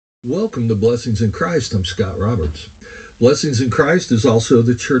Welcome to Blessings in Christ. I'm Scott Roberts. Blessings in Christ is also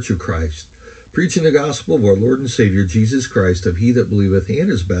the Church of Christ, preaching the gospel of our Lord and Savior Jesus Christ, of he that believeth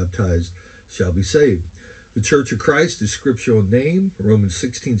and is baptized shall be saved. The Church of Christ is scriptural in name, Romans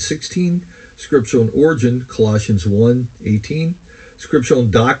 16:16, scriptural in origin, Colossians 1:18, scriptural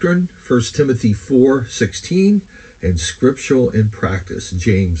in doctrine, 1 Timothy 4:16, and scriptural in practice,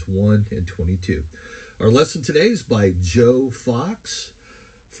 James 1:22. Our lesson today is by Joe Fox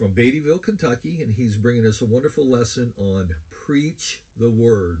from Beattyville, Kentucky, and he's bringing us a wonderful lesson on preach the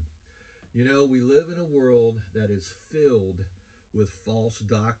word. You know, we live in a world that is filled with false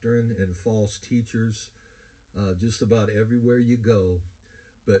doctrine and false teachers just about everywhere you go.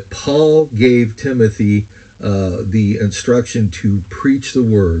 But Paul gave Timothy the instruction to preach the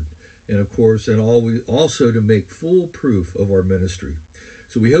word, and of course, also to make full proof of our ministry.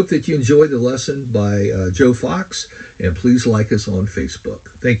 So we hope that you enjoyed the lesson by Joe Fox, and please like us on Facebook.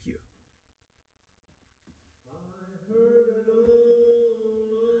 Thank you. I heard an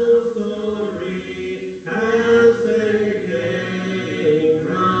old story as they came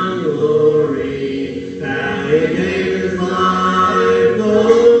from glory, that he gave his life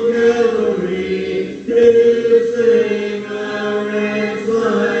on Calvary to save a wretch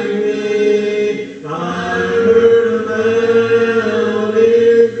like me. I heard about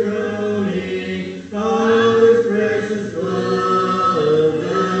his groaning, of his precious blood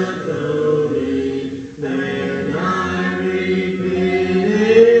atoning. Then I repented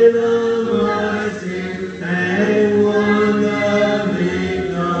of my sin and won the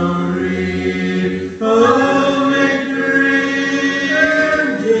victory. Oh, victory in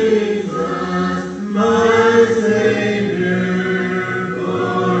Jesus, my Savior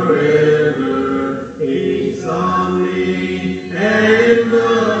forever. He saw me and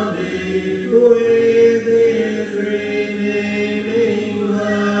loved me with his redeeming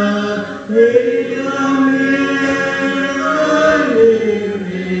love. He loved me and I knew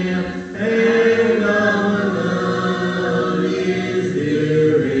him, and all my love is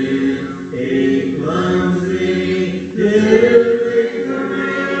due him. He plunges me to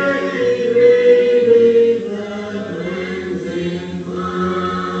victory beneath the cleansing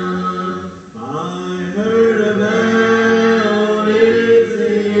flood. I heard about his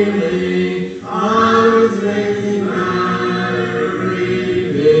healing, of his raising power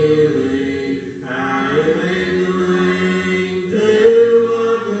revealing, how he made the lame to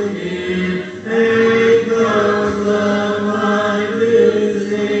walk again, and caused the blind to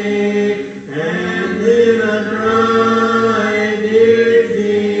see. And then I cried, dear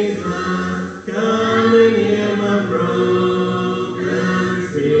Jesus, come and heal my broken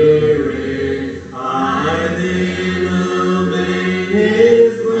spirit. I then obeyed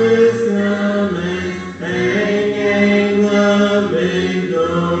his blessed commands and gained the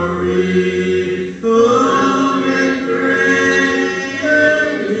victory. Oh, victory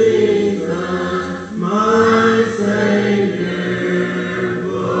in Jesus, my Savior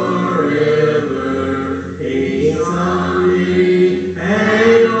forever. He saw me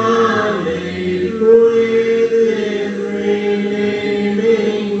and loved me with his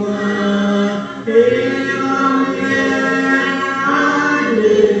redeeming blood. He loved me and I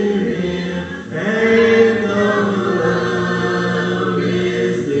knew him, and all my love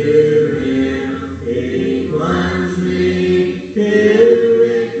is due him.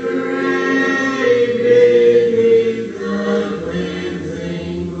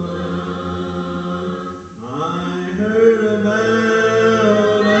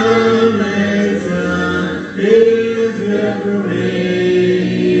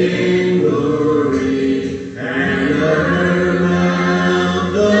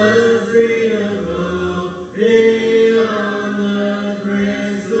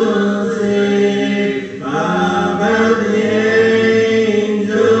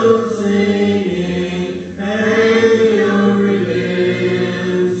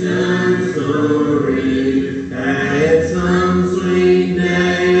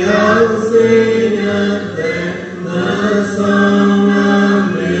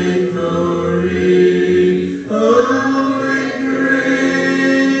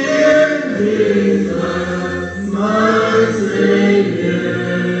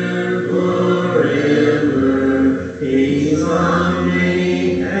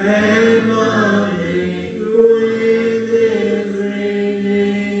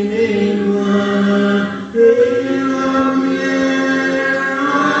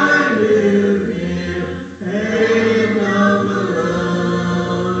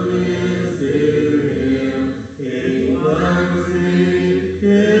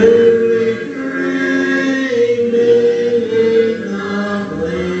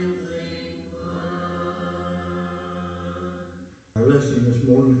 lesson this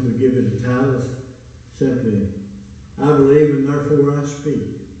morning, we give it a title, simply, I believe and therefore I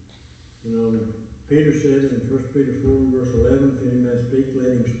speak. You know, Peter said in 1 Peter 4 and verse 11, if any man speak,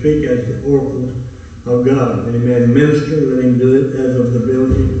 let him speak as the oracle of God. If any man minister, let him do it as of the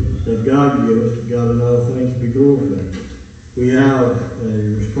ability that God gives, to God in all things be glorified. We have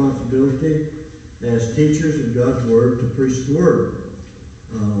a responsibility as teachers of God's Word to preach the Word.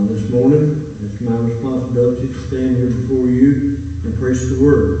 This morning, it's my responsibility to stand here before you and preach the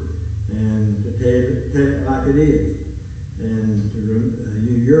Word and to tell it like it is. And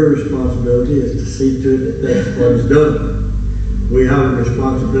your responsibility is to see to it that that's what is done. We have a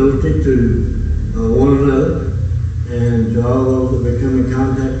responsibility to one another and to all those that we come in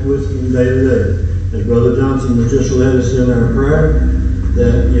contact with from day to day. As Brother Johnson has just led us in our prayer,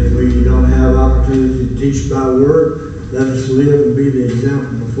 that if we don't have opportunity to teach by word, let us live and be the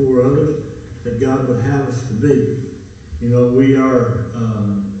example before others that God would have us to be. You know, we are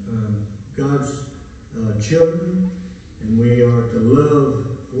God's children, and we are to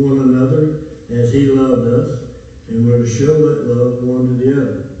love one another as He loved us, and we're to show that love one to the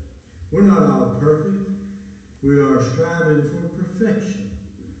other. We're not all perfect. We are striving for perfection.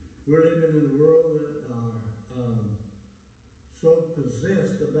 We're living in a world that are so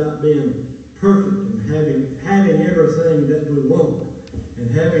possessed about being perfect and having everything that we want and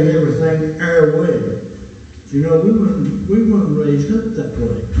having everything our way. You know, we weren't raised up that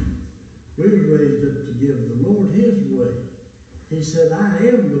way. We were raised up to give the Lord His way. He said, I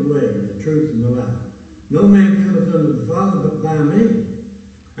am the way, the truth, and the life. No man cometh unto the Father but by me.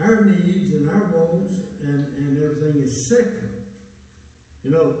 Our needs and our wants and everything is second.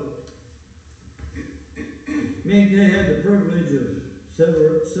 You know, me and Kay had the privilege of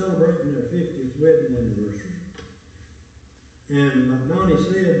celebrating their 50th wedding anniversary. And Donnie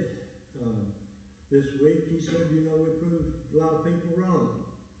said this week, he said, you know, we proved a lot of people wrong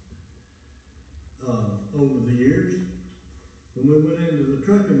over the years. When we went into the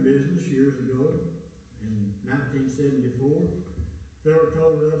trucking business years ago, in 1974, Phil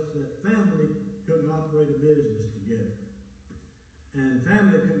told us that family couldn't operate a business together. And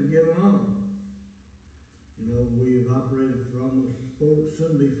family couldn't get along. You know, we've operated for almost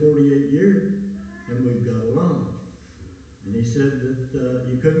soon to be 48 years, and we've got along. And he said that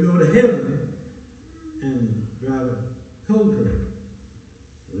you couldn't go to heaven and drive a coal truck.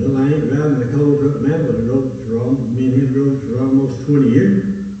 Well, I ain't driving a coal truck now, but me and him drove for almost 20 years.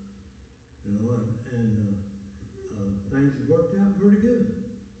 You know, and things have worked out pretty good.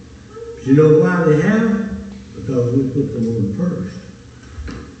 But you know why they have? Because we put the Lord first.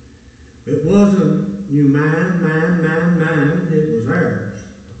 It wasn't you mine, it was ours.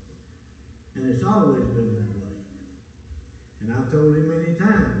 And it's always been that way. And I've told him many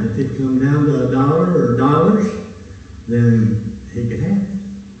times, if it come down to $1 or dollars, then he could have it.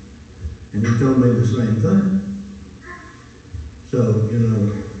 And he told me the same thing. So, you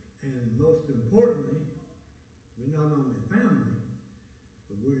know, and most importantly, we're not only family,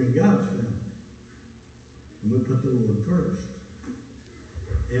 but we're in God's family. And we put the Lord first.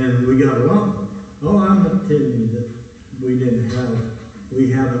 And we got along. Oh, I'm not telling you that we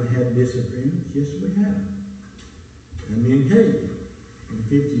haven't had disagreements. Yes, we have. And me and Kate, in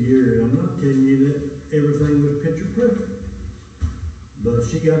 50 years, I'm not telling you that everything was picture perfect. But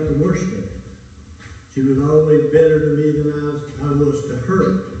she got the worst of it. She was always better to me than I was to her.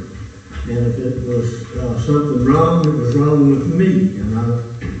 And if it was something wrong, it was wrong with me. And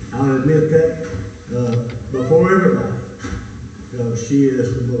I'll admit that before everybody. Because she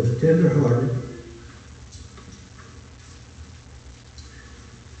is the most tender-hearted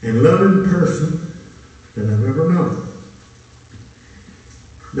and loving person that I've ever known.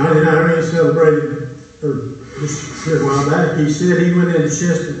 Donnie and I already celebrated, just a while back, he said he went into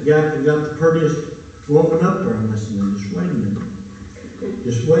Chester and got the prettiest woman up there. And I said, no, just wait a minute.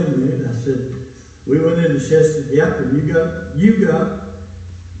 Just wait a minute. I said, we went into Chester, yep, and you got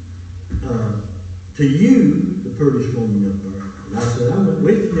to you, the prettiest woman up there. And I said, I went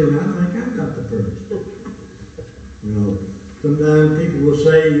with you, and I think I got the prettiest. You know, sometimes people will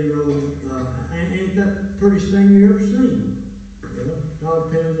say, you know, ain't that the prettiest thing you ever seen? You know, it all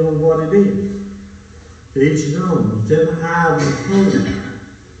depends on what it is. To each his own. It's in the eye of the beholder.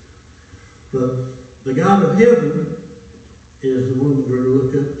 But the God of heaven is the one that we're to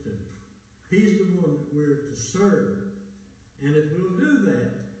look up to. He's the one that we're to serve. And if we'll do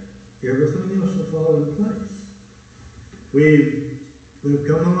that, everything else will fall in place. We've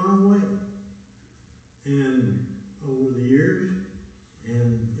come a long way. And over the years,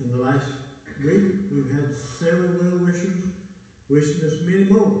 and in the last week, we've had several well-wishers wishing us many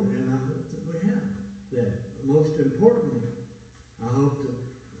more. And I hope that we have that. Most importantly, I hope that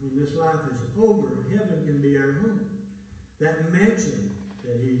when this life is over, heaven can be our home. That mansion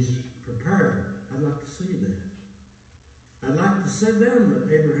that He's prepared, I'd like to see that. I'd like to sit down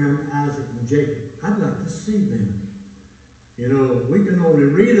with Abraham, Isaac, and Jacob. I'd like to see them. You know, we can only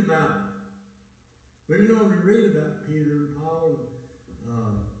read about it. We can only read about Peter and Paul,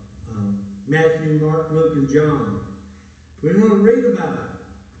 Matthew, Mark, Luke, and John. We can only read about it.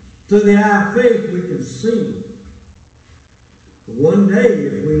 Through the eye of faith, we can see them. But one day,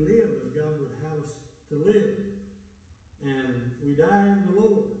 if we live as God would have us to live, and we die in the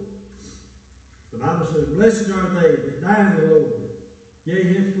Lord, the Bible says, blessed are they that die in the Lord. Yea,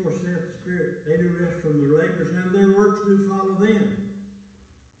 henceforth saith the Spirit, they do rest from their labors, and their works do follow them.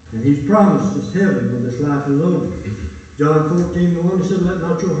 And He's promised us heaven when this life is over. John 14:1, He said, let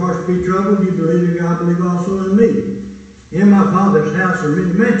not your hearts be troubled. You believe in God, believe also in me. In my Father's house are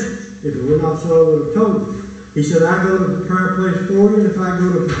many mansions. If it were not so, I would have told you. He said, I go to prepare a place for you, and if I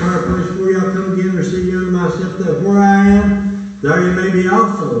go to prepare a place for you, I'll come again and receive you unto myself, that where I am, there you may be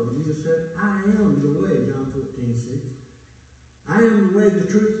also. And Jesus said, I am the way, John 14:6. I am the way, the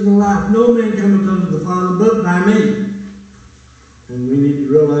truth, and the life. No man cometh unto the Father but by me. And we need to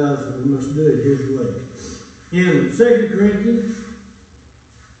realize that we must do it His way. In 2 Corinthians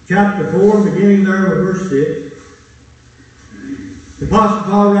chapter 4, beginning there with verse 6, the Apostle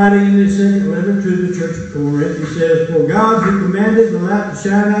Paul, writing in his second letter to the church of Corinth, he says, for God, who commanded the light to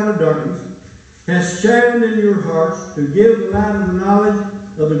shine out of darkness, has shined in your hearts to give the light of the knowledge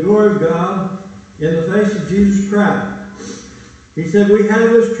of the glory of God in the face of Jesus Christ. He said, we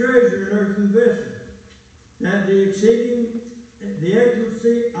have this treasure in earthen vessels, that the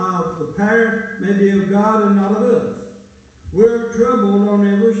excellency of the power may be of God and not of us. We are troubled on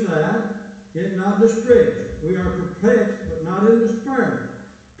every side, yet not distressed. We are perplexed, but not in despair.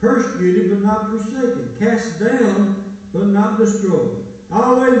 Persecuted, but not forsaken. Cast down, but not destroyed.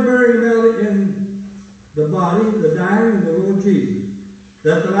 Always bearing about in the body the dying of the Lord Jesus,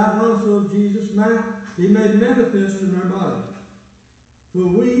 that the life also of Jesus might be made manifest in our body. For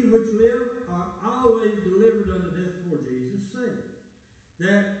we which live are always delivered unto death for Jesus' sake,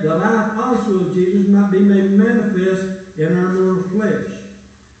 that the life also of Jesus might be made manifest in our mortal flesh.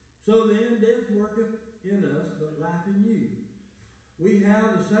 So then death worketh in us, but life in you. We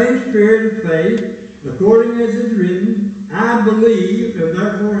have the same spirit of faith, according as it is written, I believe, and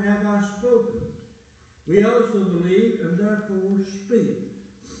therefore have I spoken. We also believe, and therefore speak.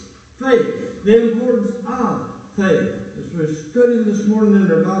 Faith, the importance of faith. As we studied this morning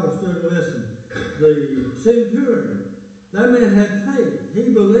in our Bible study lesson, the centurion, that man had faith.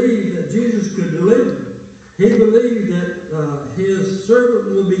 He believed that Jesus could deliver. He believed that his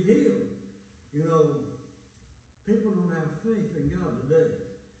servant would be healed. You know, people don't have faith in God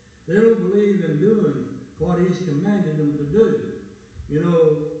today. They don't believe in doing what He's commanded them to do. You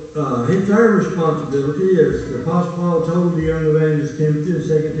know, it's our responsibility, as the Apostle Paul told the young evangelist Timothy in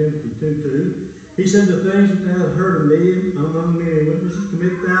 2 Timothy 2:2. He said, the things that thou hast heard of me among many witnesses,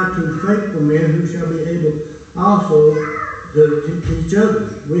 commit thou to faithful men who shall be able also to teach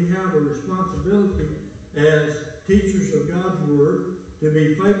others. We have a responsibility as teachers of God's Word to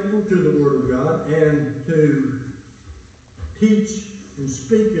be faithful to the Word of God and to teach and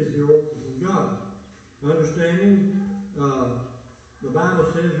speak as the oracles of God. Understanding the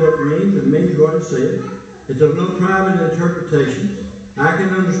Bible says what it means and means what it says. It's of no private interpretation. I can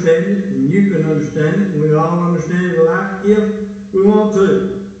understand it, and you can understand it, and we all understand it alike if we want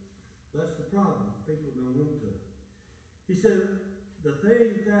to. That's the problem. People don't want to. He said, the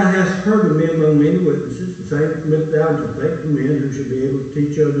thing that thou hast heard of me among many witnesses, the same commit thou to faithful men who shall be able to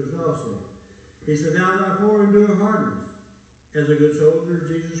teach others also. He said, thou therefore endure hardness, as a good soldier of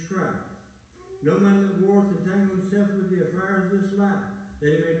Jesus Christ. No man that warreth entangle himself with the affairs of this life,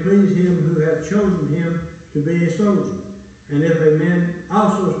 that he may please him who hath chosen him to be a soldier. And if a man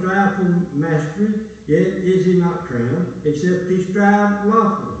also strive for mastery, yet is he not crowned, except he strive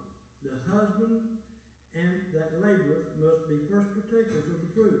lawfully. The husband and that laboreth must be first partakers of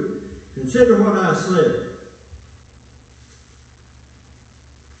the fruit. Consider what I said.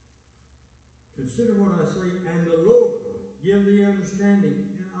 Consider what I say, and the Lord give thee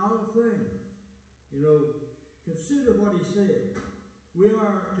understanding in all things. You know, consider what He said. We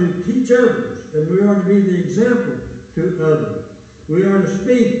are to teach others, and we are to be the example to others. We are to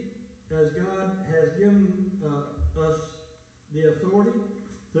speak as God has given us the authority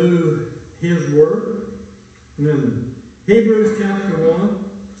through His Word. In Hebrews chapter 1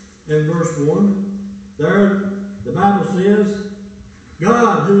 and verse 1, there the Bible says,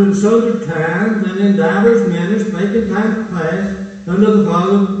 God, who in sundry times and in divers manners spake in time past unto the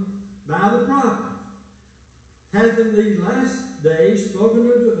fathers by the prophets, hath in these last days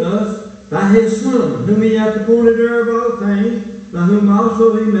spoken unto us by his Son, whom he hath appointed heir of all things, by whom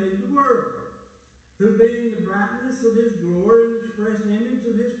also he made the world, who being the brightness of his glory and express image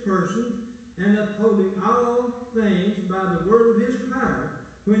of his person, and upholding all things by the word of his power,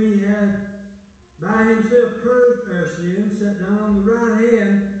 when he hath by himself purged our sins, sat down on the right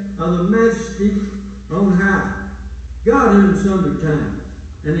hand of the Majesty on high. God in sundry times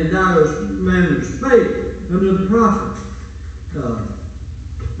and in divers manners spake unto the prophets,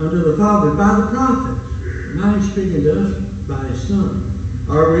 unto the fathers by the prophets. Now he's speaking to us by his Son.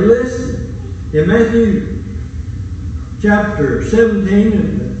 Are we listening? In Matthew chapter 17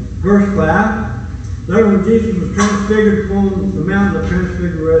 and verse 5, there when Jesus was transfigured upon the mountain of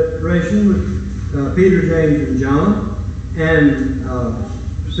transfiguration with Peter, James, and John, and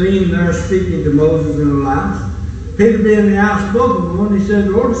seeing there speaking to Moses and Elias, Peter being the outspoken one, he said,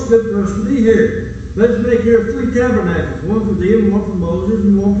 Lord, it's good for us to be here. Let's make here 3 tabernacles, one for them, one for Moses,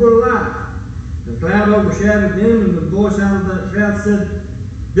 and one for Elias. The cloud overshadowed them, and the voice out of that cloud said,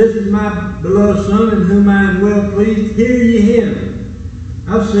 This is my beloved Son, in whom I am well pleased. Hear ye him.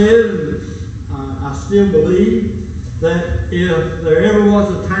 I've said, and I still believe, that if there ever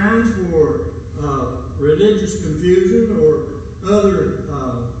was a time for religious confusion or other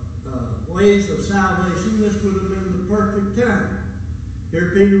ways of salvation, this would have been the perfect time.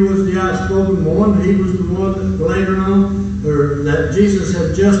 Here Peter was the outspoken one. He was the one that later on, or that Jesus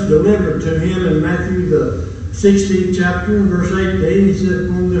had just delivered to him in Matthew the 16th chapter, in verse 18. He said,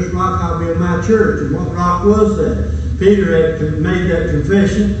 Upon this rock I'll build my church. And what rock was that? Peter had made that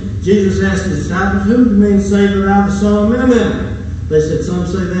confession. Jesus asked his disciples, Whom do men say that I the Son of Man am? They said, some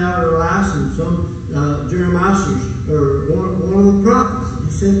say thou art Elias, and some Jeremiah, or one of the prophets.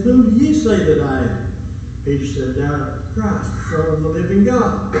 He said, Whom do ye say that I am? Peter said, Thou art Christ, the Son of the living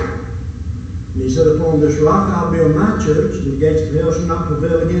God. And he said, Upon this rock I'll build my church, and the gates of hell shall not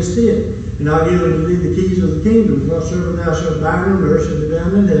prevail against it. And I'll give unto thee the keys of the kingdom. Whatsoever thou shalt bind on earth shall be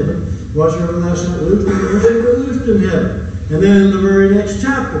bound in heaven. Whatsoever thou shalt loose on earth shall be loosed in heaven. And then in the very next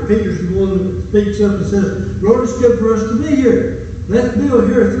chapter, Peter's the one that speaks up and says, Lord, it's good for us to be here. Let's build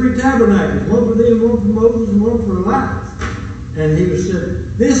here 3 tabernacles, one for them, one for Moses, and one for Elias. And he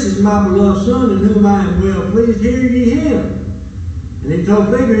said, This is my beloved Son, in whom I am well pleased. Hear ye him. And he told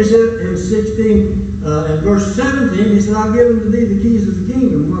Peter, he said in 16 and verse 17, he said, I'll give unto thee the keys of the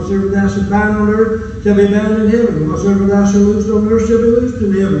kingdom. Whatsoever thou shalt bind on earth shall be bound in heaven. And whatsoever thou shalt loose on earth shall be loosed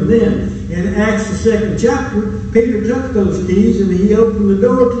in heaven. Then, in Acts the 2nd chapter, Peter took those keys and he opened the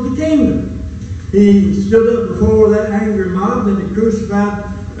door to the kingdom. He stood up before that angry mob that had crucified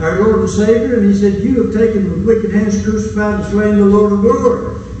our Lord and Savior, and he said, You have taken with wicked hands crucified and slain the Lord of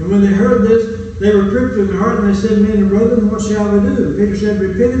glory. And when they heard this, they were pricked in their heart, and they said, Men and brethren, what shall we do? And Peter said,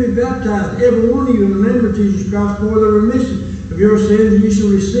 Repent and be baptized, every one of you, in the name of Jesus Christ, for the remission of your sins, and you shall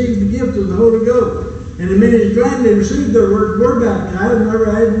receive the gift of the Holy Ghost. And the men as gladly received their word were baptized, and there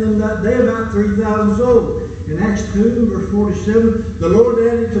were added them that day about 3,000 souls. In Acts 2, verse 47, the Lord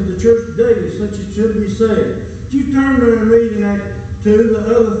added to the church daily such as should be saved. You turn there and read in Acts 2 the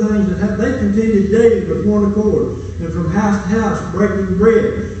other things that they continued daily with one accord, and from house to house breaking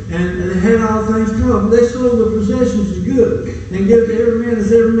bread. And they had all things covered. They sold their possessions to good and gave to every man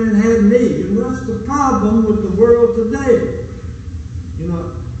as every man had need. And that's the problem with the world today. You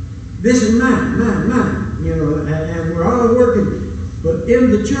know, this is mine. You know, and we're all working. But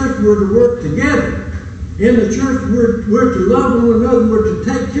in the church, we're to work together. In the church, we're to love one another. We're to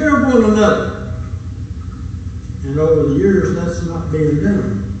take care of one another. And over the years, that's not being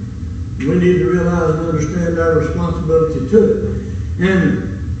done. We need to realize and understand our responsibility to it. And,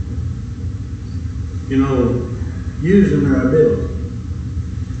 you know, using our ability.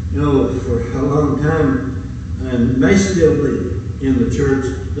 You know, for a long time, and may still be in the church,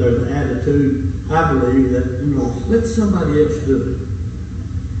 there's an attitude, I believe, that, you know, let somebody else do it.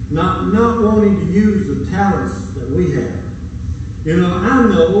 Not wanting to use the talents that we have. You know, I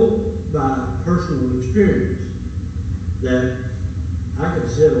know by personal experience that I could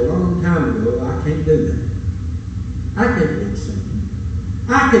have said a long time ago, I can't do that. I can't lead singing.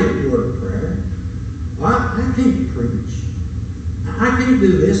 I can't word prayer. I can't preach. I can't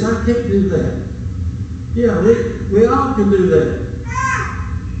do this. I can't do that. Yeah, we all can do that.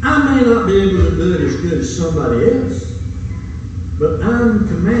 I may not be able to do it as good as somebody else, but I'm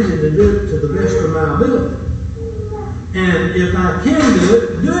commanded to do it to the best of my ability. And if I can do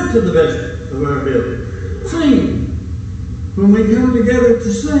it to the best of our ability. Sing. When we come together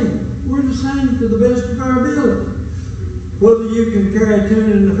to sing, we're to sing to the best of our ability. Whether you can carry a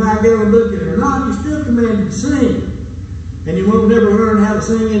tune in the 5-gallon bucket or not, you're still commanded to sing. And you won't never learn how to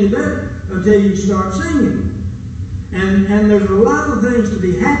sing any better until you start singing. And there's a lot of things to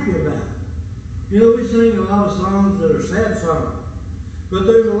be happy about. You know, we sing a lot of songs that are sad songs, but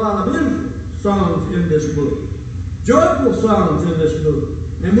there's a lot of beautiful songs in this book, joyful songs in this book.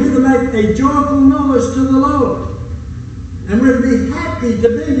 And we're to make a joyful noise to the Lord. And we're to be happy to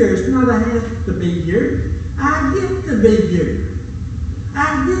be here. It's not a have to be here. I get to be here.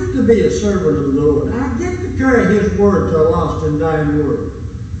 I get to be a servant of the Lord. I get to carry His word to a lost and dying world.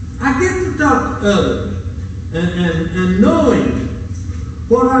 I get to talk to others and knowing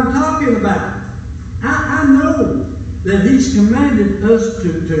what I'm talking about. I know that He's commanded us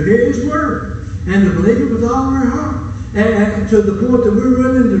to hear His word and to believe it with all our heart. And to the point that we're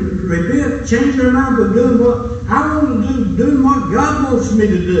willing to repent, change our mind, but doing what I want to do, doing what God wants me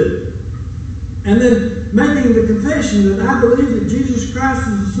to do. And then making the confession that I believe that Jesus Christ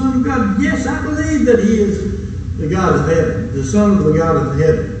is the Son of God. Yes, I believe that He is the God of heaven, the Son of the God of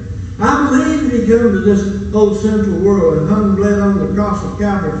heaven. I believe that He came to this old sinful world and hung and bled on the cross of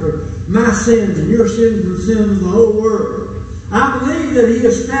Calvary for my sins and your sins and the sins of the whole world. I believe that He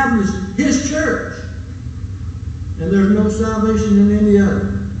established His church. And there's no salvation in any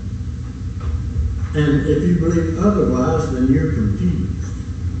other. And if you believe otherwise, then you're confused.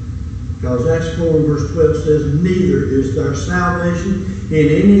 Because Acts 4 and verse 12 says, neither is there salvation in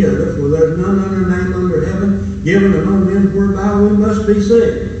any other, for there's none other name under heaven given among men whereby we must be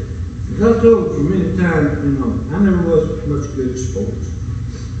saved. As I've told you many times, I never was much good at sports.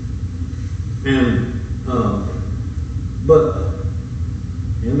 And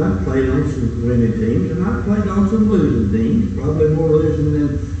I played on some winning teams, and I played on some losing teams, probably more losing than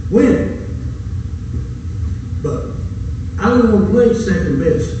winning. But I don't want to play second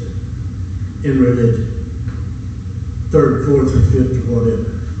best in religion, third, fourth, or fifth, or whatever.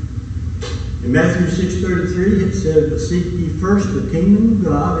 In Matthew 6:33, it says, but seek ye first the kingdom of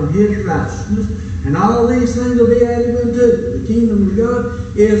God and His righteousness, and all these things will be added unto you. The kingdom of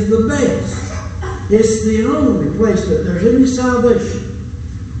God is the best. It's the only place that there's any salvation.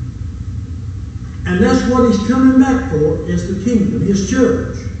 And that's what He's coming back for, is the kingdom, His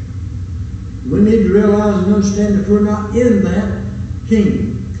church. We need to realize and understand if we're not in that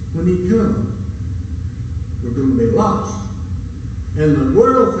kingdom when He comes, we're going to be lost. And the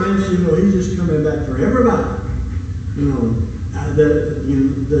world thinks, He's just coming back for everybody.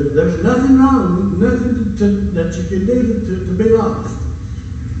 There's nothing wrong, nothing that you can do to be lost.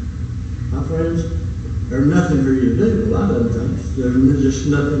 My friends, there's nothing for you to do. A lot of things. There's just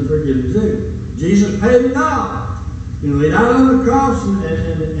nothing for you to do. Jesus paid it all. He died on the cross,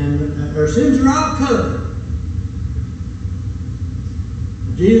 and our sins are all covered.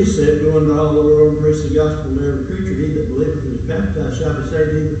 Jesus said, go into all the world and preach the gospel to every creature. He that believeth and is baptized shall be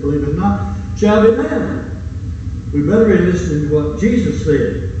saved. He that believeth not shall be damned. We better be listening to what Jesus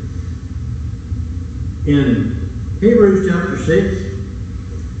said. In Hebrews chapter 6,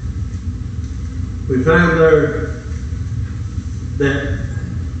 we find there that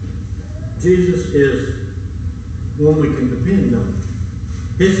Jesus is one we can depend on.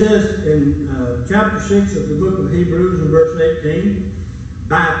 It says in chapter 6 of the book of Hebrews in verse 18,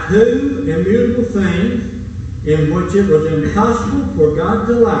 by two immutable things in which it was impossible for God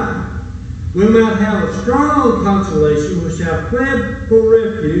to lie, we might have a strong consolation which have fled for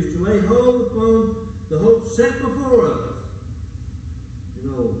refuge to lay hold upon the hope set before us.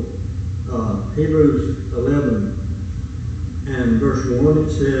 Hebrews 11 and verse 1, it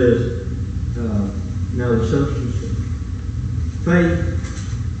says, now the substance of faith.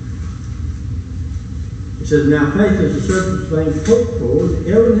 It says, now faith is the substance of things hoped for,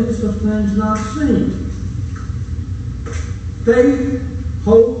 the evidence of things not seen. Faith,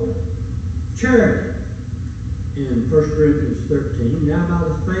 hope, charity. In 1 Corinthians 13, now by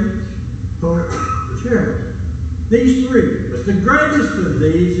the faith, hope, charity. These three, but the greatest of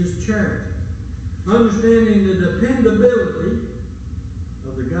these is charity. Understanding the dependability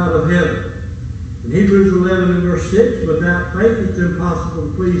of the God of heaven. In Hebrews 11 and verse 6, without faith it's impossible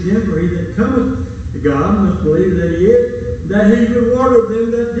to please Him, for he that cometh to God must believe that He is, that He rewardeth them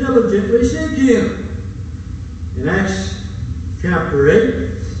that diligently seek Him. In Acts chapter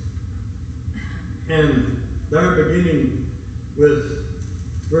 8, and there beginning with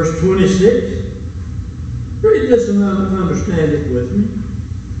verse 26, read this and understand it with me.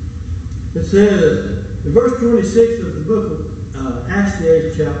 It says, in verse 26 of the book of Acts, the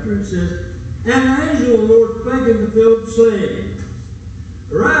 8th chapter, it says, and the angel of the Lord spake unto Philip, saying,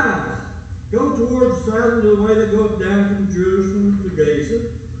 arise, go towards the south of the way that goeth down from Jerusalem to Gaza,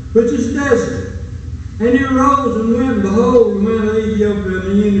 which is desert. And he arose and went, and behold, the man of Ethiopia, and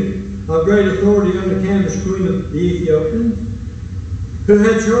the eunuch of great authority under Candace, queen of the Ethiopians, who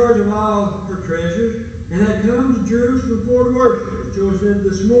had charge of all her treasures, and had come to Jerusalem for to worship, as Joe said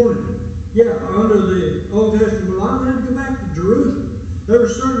this morning. Yeah, under the Old Testament law, they had to go back to Jerusalem. There were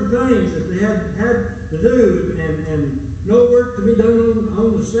certain things that they had to do, and no work to be done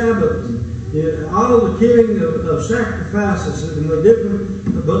on the Sabbath. And, all the killing of sacrifices and the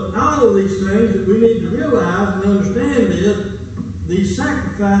different, but all of these things that we need to realize and understand is these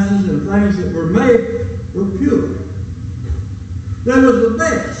sacrifices and things that were made were pure. They was the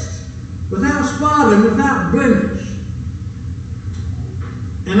best, without spot and without blemish.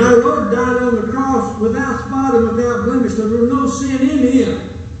 And our Lord died on the cross without spot and without blemish. There was no sin in Him.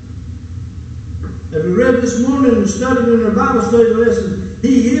 As we read this morning and studied in our Bible study lesson,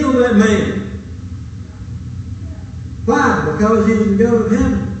 He healed that man. Why? Because He was the God of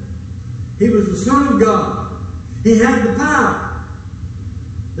heaven. He was the Son of God. He had the power.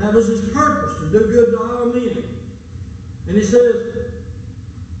 That was His purpose, to do good to all men. And He says,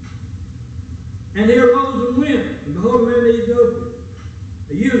 and he arose and went, and behold, a man of Ethiopia,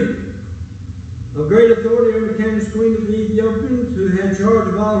 a eunuch of great authority over Candace, queen of the Ethiopians, who had charge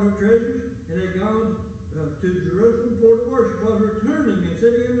of all her treasures, and had gone to Jerusalem for to worship, was returning and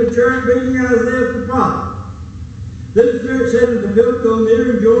sitting in the church reading Isaiah the prophet. Then the Spirit said unto Philip, Go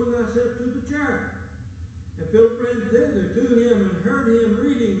near and join thyself to the church. And Philip ran thither to him and heard him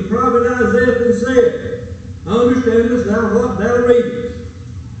reading the prophet Isaiah, and said, Understandest thou what thou readest?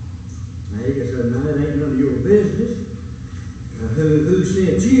 Now he said, No, it ain't none of your business. Who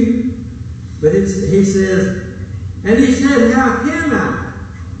sent you? But he says, and he said, How can I?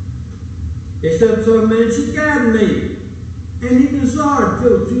 Except some man should guide me. And he desired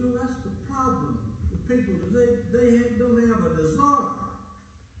Philip. You know, that's the problem with people. They don't have a desire.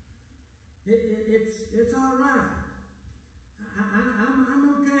 It's all right.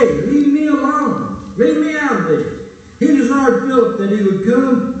 I'm okay. Leave me alone. Leave me out of this. He desired Philip that he would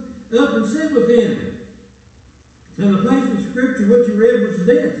come up and sit with him. And the place of Scripture which he read was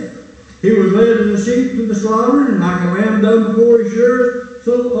this. He was led as a sheep to the slaughter, and like a lamb dumb before his shearers,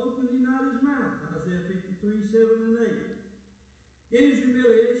 so opened he not his mouth. Isaiah 53, 7 and 8. In his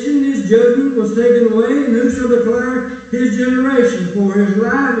humiliation, his judgment was taken away, and who shall declare his generation? For his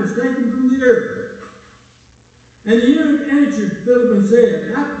life is taken from the earth. And the eunuch answered Philip and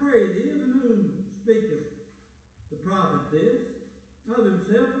said, I pray thee, of whom speaketh the prophet this, of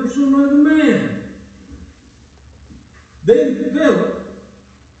himself or some other man? Then Philip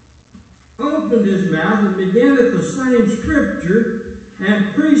opened his mouth and began at the same Scripture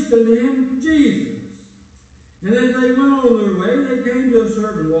and preached unto him Jesus. And as they went on their way, they came to a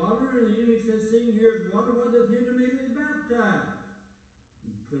certain water, and the eunuch said, Seeing here is water, what doth hinder me to be baptized?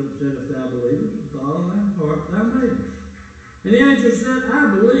 And Philip said, If thou believest with all thy heart, thou mayest. And the angel said,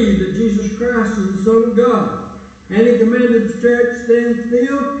 I believe that Jesus Christ is the Son of God. And he commanded the chariot to stand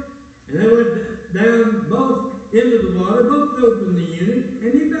still, and they went down both into the water, both Philip and the eunuch,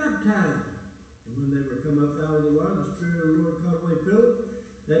 and he baptized them. And when they were come up out of the water, the Spirit of the Lord caught away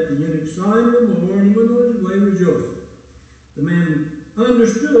Philip, that the eunuch saw him no more, and he went on his way rejoicing. The man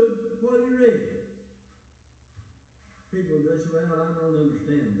understood what he read. People say, well, I don't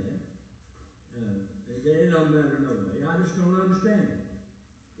understand that. It don't matter no way. I just don't understand it.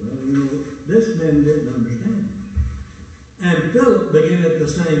 Well, you know, this man didn't understand it. And Philip began at the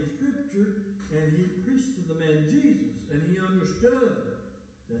same Scripture, and he preached to the man Jesus, and he understood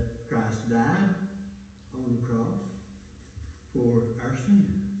that Christ died on the cross for our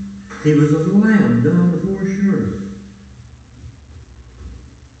sin. He was as a lamb dumb before his shearers.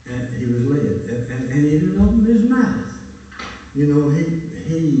 And he was led, and he didn't open his mouth. You know,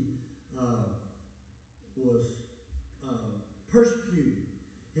 he was persecuted.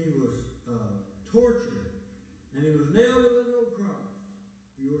 He was tortured. And he was nailed to an old cross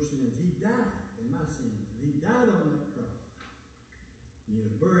for your sins. He died for my sins. And he died on that cross. And he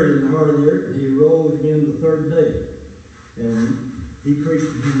was buried in the heart of the earth, and he rose again the third day. And he preached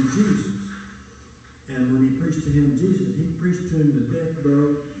to him Jesus. And when he preached to him Jesus, he preached to him the death,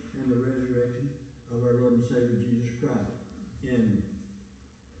 burial, and the resurrection of our Lord and Savior Jesus Christ. In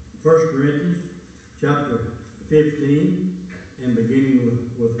 1 Corinthians chapter 15, and beginning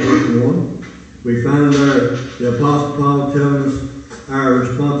with verse 1, we find the Apostle Paul telling us our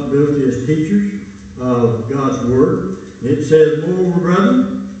responsibility as teachers of God's Word. It says, Moreover,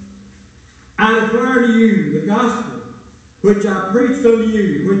 brethren, I declare to you the gospel which I preached unto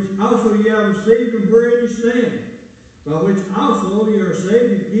you, which also ye have received, and wherein ye stand, by which also ye are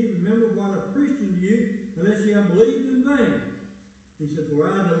saved, and keep remember what I preached unto you, unless ye have believed in vain. He said, For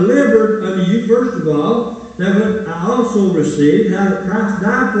I delivered unto you, first of all, that what I also received, how that Christ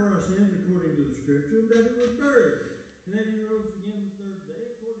died for our sins according to the Scripture, and that he was buried, And then he rose again the third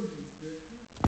day, according to the Scripture.